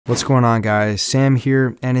What's going on, guys? Sam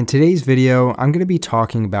here, and in today's video, I'm going to be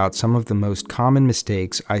talking about some of the most common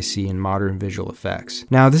mistakes I see in modern visual effects.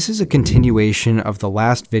 Now, this is a continuation of the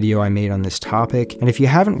last video I made on this topic, and if you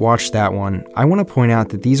haven't watched that one, I want to point out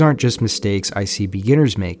that these aren't just mistakes I see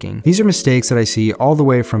beginners making. These are mistakes that I see all the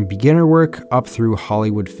way from beginner work up through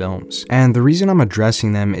Hollywood films. And the reason I'm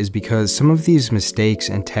addressing them is because some of these mistakes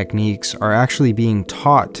and techniques are actually being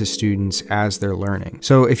taught to students as they're learning.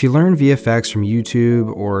 So if you learn VFX from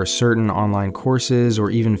YouTube or certain online courses or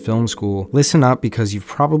even film school, listen up, because you've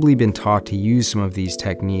probably been taught to use some of these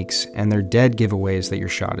techniques and they're dead giveaways that your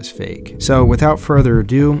shot is fake. So without further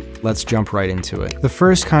ado, let's jump right into it. The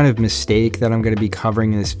first kind of mistake that I'm going to be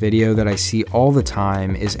covering in this video that I see all the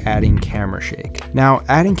time is adding camera shake. Now,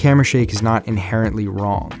 adding camera shake is not inherently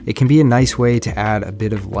wrong. It can be a nice way to add a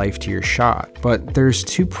bit of life to your shot, but there's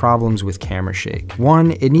two problems with camera shake.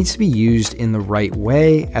 One, it needs to be used in the right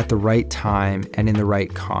way, at the right time, and in the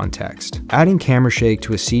right context. Adding camera shake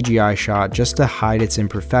to a CGI shot just to hide its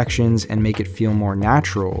imperfections and make it feel more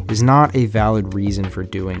natural is not a valid reason for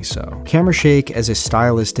doing so. Camera shake as a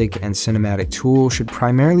stylistic and cinematic tool should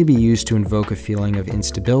primarily be used to invoke a feeling of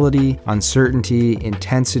instability, uncertainty,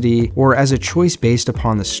 intensity, or as a choice based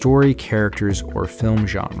upon the story, characters, or film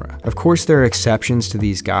genre. Of course, there are exceptions to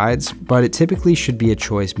these guides, but it typically should be a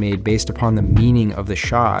choice made based upon the meaning of the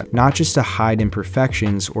shot, not just to hide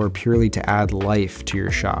imperfections or purely to add life to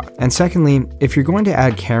your shot. And secondly, if you're going to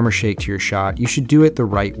add camera shake to your shot, you should do it the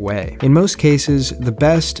right way. In most cases, the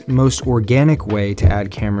best, most organic way to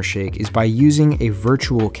add camera shake is by using a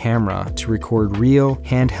virtual camera to record real,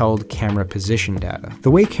 handheld camera position data.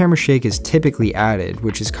 The way camera shake is typically added,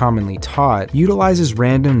 which is commonly taught, utilizes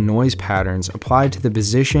random noise patterns applied to the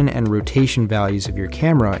position and rotation values of your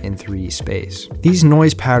camera in 3D space. These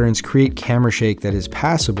noise patterns create camera shake that is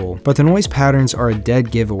passable, but the noise patterns are a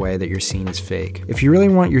dead giveaway that your scene is fake. If you really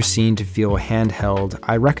want your scene to feel handheld,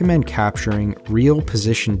 I recommend capturing real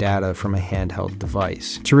position data from a handheld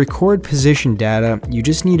device. To record position data, you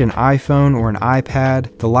just need an iPhone or an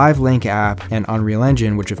iPad, the Live Link app, and Unreal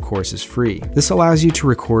Engine, which of course is free. This allows you to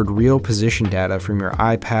record real position data from your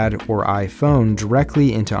iPad or iPhone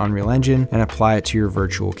directly into Unreal Engine and apply it to your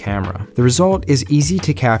virtual camera. The result is easy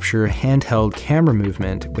to capture handheld camera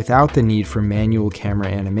movement without the need for manual camera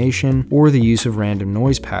animation or the use of random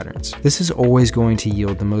noise patterns. This is always going to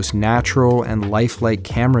yield the most natural and lifelike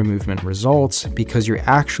camera movement results because you're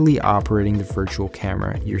actually operating the virtual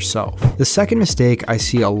camera yourself. The second mistake I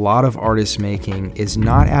see a lot of artists making is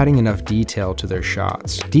not adding enough detail to their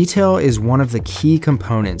shots. Detail is one of the key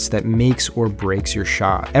components that makes or breaks your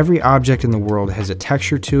shot. Every object in the world has a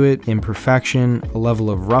texture to it, imperfection, a level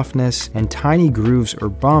of roughness, and tiny grooves or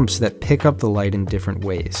bumps that pick up the light in different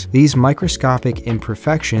ways. These microscopic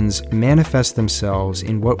imperfections manifest themselves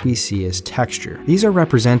in what we see as texture. These are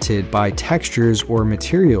represented by textures or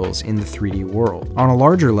materials in the 3D world. On a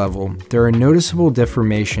larger level, there are noticeable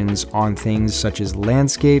deformations on things such as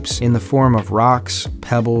landscapes in the form of rocks,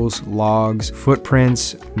 pebbles, logs,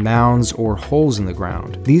 footprints, mounds, or holes in the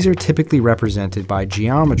ground. These are typically represented by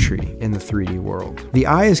geometry in the 3D world. The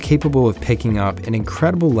eye is capable of picking up an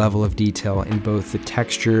incredible level of detail in both the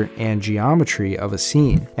texture and geometry of a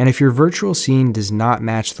scene. And if your virtual scene does not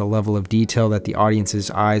match the level of detail that the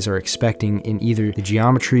audience's eyes are expecting in either the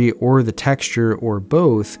geometry or the texture or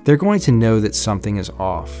both, they're going to know that something is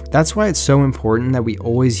off. That's why it's so important that we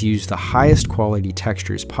always use the highest quality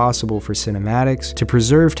textures possible for cinematics to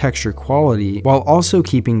preserve texture quality while also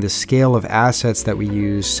keeping the scale of assets that we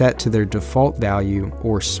use set to their default value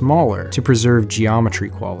or smaller to preserve geometry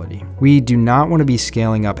quality. We do not want to be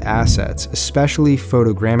scaling up assets, especially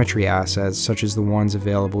photogrammetry assets such as the ones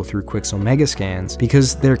available through Quixel Megascans,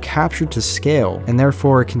 because they're captured to scale and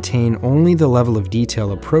therefore contain only the level of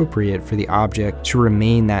detail appropriate for the object to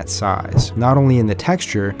remain that size, not only in the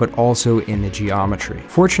texture, but also in the geometry.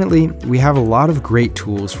 Fortunately, we have a lot of great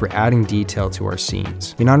tools for adding detail to our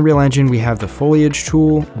scenes. In Unreal Engine, we have the foliage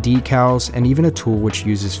tool, decals, and even a tool which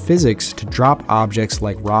uses physics to drop objects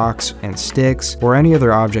like rocks and sticks, or any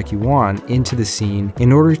other object you want, into the scene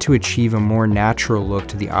in order to achieve a more natural look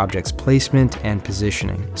to the object's placement and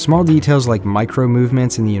positioning. Small details like micro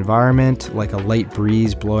movements in the environment, like a light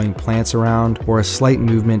breeze blowing plants around, or a slight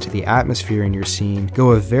movement to the atmosphere in your scene,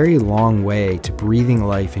 go a very long way to breathing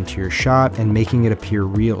life into your shot and making it appear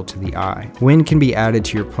real to the eye. Wind can be added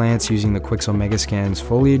to your plants using the Quixel Megascans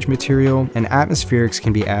foliage material, and atmospherics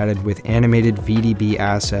can be added with animated VDB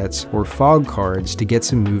assets or fog cards to get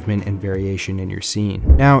some movement and variation in your scene.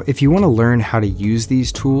 Now, if you want to learn how to use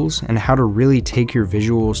these tools and how to really take your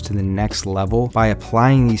visuals to the next level by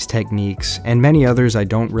applying these techniques and many others I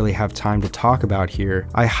don't really have time to talk about here,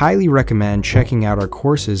 I highly recommend checking checking out our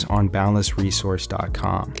courses on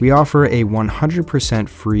boundlessresource.com. We offer a 100%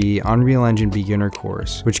 free Unreal Engine beginner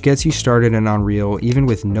course, which gets you started in Unreal even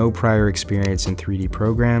with no prior experience in 3D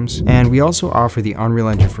programs. And we also offer the Unreal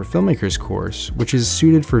Engine for Filmmakers course, which is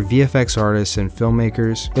suited for VFX artists and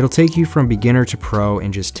filmmakers. It'll take you from beginner to pro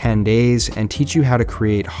in just 10 days and teach you how to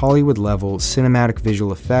create Hollywood-level cinematic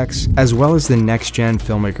visual effects, as well as the next-gen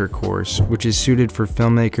filmmaker course, which is suited for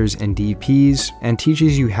filmmakers and DPs, and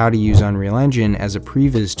teaches you how to use Unreal Engine as a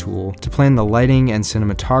previs tool to plan the lighting and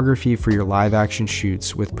cinematography for your live-action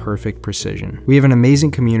shoots with perfect precision. We have an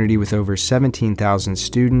amazing community with over 17,000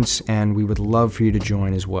 students, and we would love for you to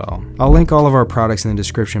join as well. I'll link all of our products in the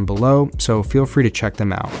description below, so feel free to check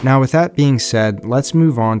them out. Now, with that being said, let's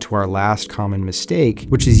move on to our last common mistake,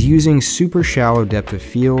 which is using super shallow depth of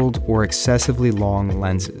field or excessively long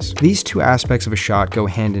lenses. These two aspects of a shot go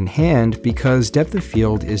hand in hand because depth of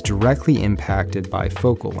field is directly impacted by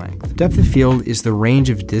focal length. Depth of field is the range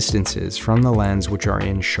of distances from the lens which are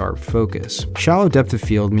in sharp focus. Shallow depth of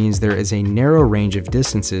field means there is a narrow range of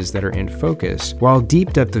distances that are in focus, while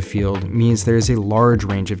deep depth of field means there is a large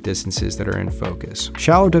range of distances that are in focus.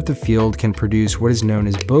 Shallow depth of field can produce what is known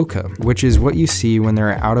as bokeh, which is what you see when there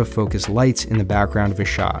are out of focus lights in the background of a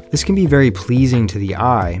shot. This can be very pleasing to the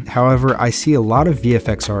eye. However, I see a lot of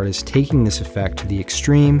VFX artists taking this effect to the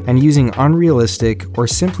extreme and using unrealistic or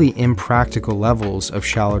simply impractical levels of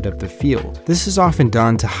shallow depth of field. This is often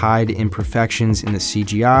done to hide imperfections in the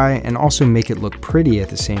CGI and also make it look pretty at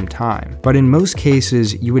the same time. But in most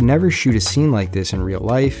cases, you would never shoot a scene like this in real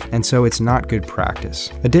life, and so it's not good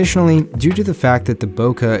practice. Additionally, due to the fact that the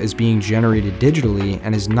bokeh is being generated digitally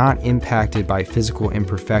and is not impacted by physical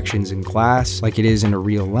imperfections in glass like it is in a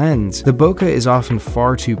real lens, the bokeh is often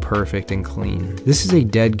far too perfect and clean. This is a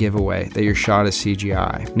dead giveaway that your shot is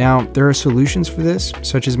CGI. Now, there are solutions for this,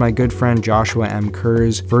 such as my good friend Joshua M.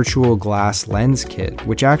 Kerr's virtual glass lens kit,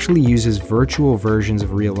 which actually uses virtual versions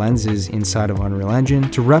of real lenses inside of Unreal Engine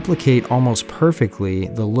to replicate almost perfectly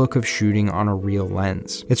the look of shooting on a real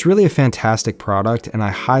lens. It's really a fantastic product, and I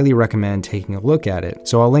highly recommend taking a look at it,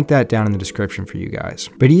 so I'll link that down in the description for you guys.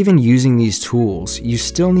 But even using these tools, you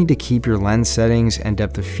still need to keep your lens settings and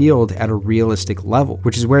depth of field at a realistic level,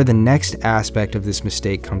 which is where the next aspect of this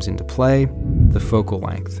mistake comes into play: the focal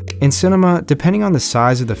length. In cinema, depending on the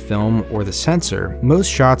size of the film or the sensor, most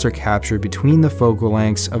shots are captured between the focal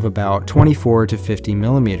lengths of about 24 to 50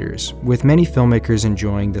 millimeters, with many filmmakers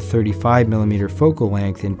enjoying the 35 millimeter focal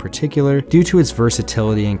length in particular due to its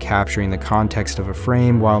versatility in capturing the context of a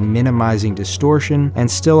frame while minimizing distortion and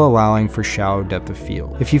still allowing for shallow depth of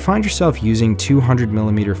field. If you find yourself using 200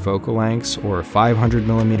 millimeter focal lengths or 500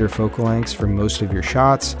 millimeter focal lengths for most of your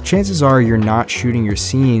shots, chances are you're not shooting your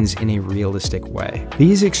scenes in a realistic way.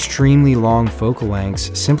 These extremely long focal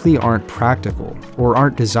lengths simply aren't practical or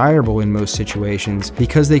aren't desirable in most situations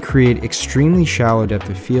because they create extremely shallow depth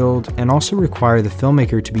of field and also require the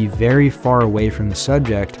filmmaker to be very far away from the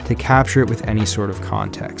subject to capture it with any sort of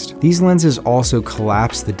context. These lenses also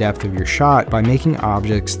collapse the depth of your shot by making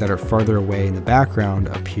objects that are farther away in the background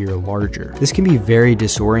appear larger. This can be very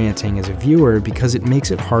disorienting as a viewer because it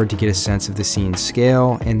makes it hard to get a sense of the scene's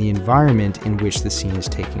scale and the environment in which the scene is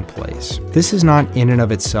taking place. This is not in and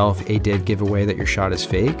of itself a dead giveaway that your shot is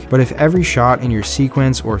fake, but if every shot in your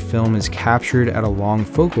sequence or film is captured at a long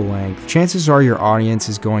focal length, chances are your audience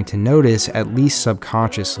is going to notice, at least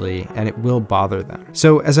subconsciously, and it will bother them.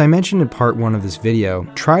 So as I mentioned in part 1 of this video,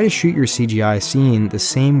 try to shoot your CGI scene the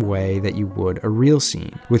same way that you would a real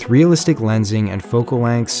scene, with realistic lensing and focal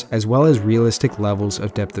lengths, as well as realistic levels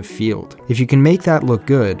of depth of field. If you can make that look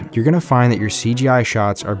good, you're going to find that your CGI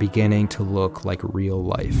shots are beginning to look like real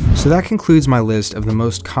life. So that concludes my list of the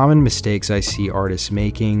most common mistakes I see artists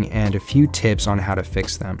making and a few tips on how to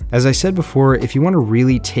fix them. As I said before, if you want to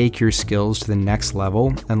really take your skills to the next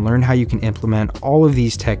level and learn how you can implement all of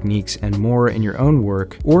these techniques and more in your own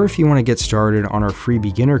work, or if you want to get started on our free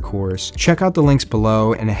beginner course, check out the links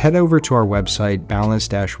below and head over to our website,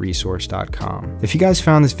 boundless-resource.com. If you guys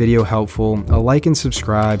found this video helpful, a like and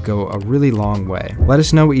subscribe go a really long way. Let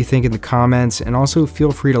us know what you think in the comments, and also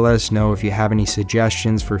feel free to let us know if you have any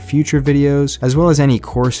suggestions for future videos, as well as any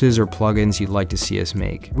courses or plugins you'd like to see us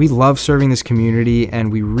make. We love serving this community,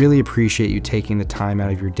 and we really appreciate you taking the time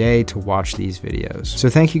out of your day to watch these videos. So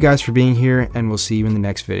thank you guys for being here, and we'll see you in the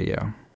next video.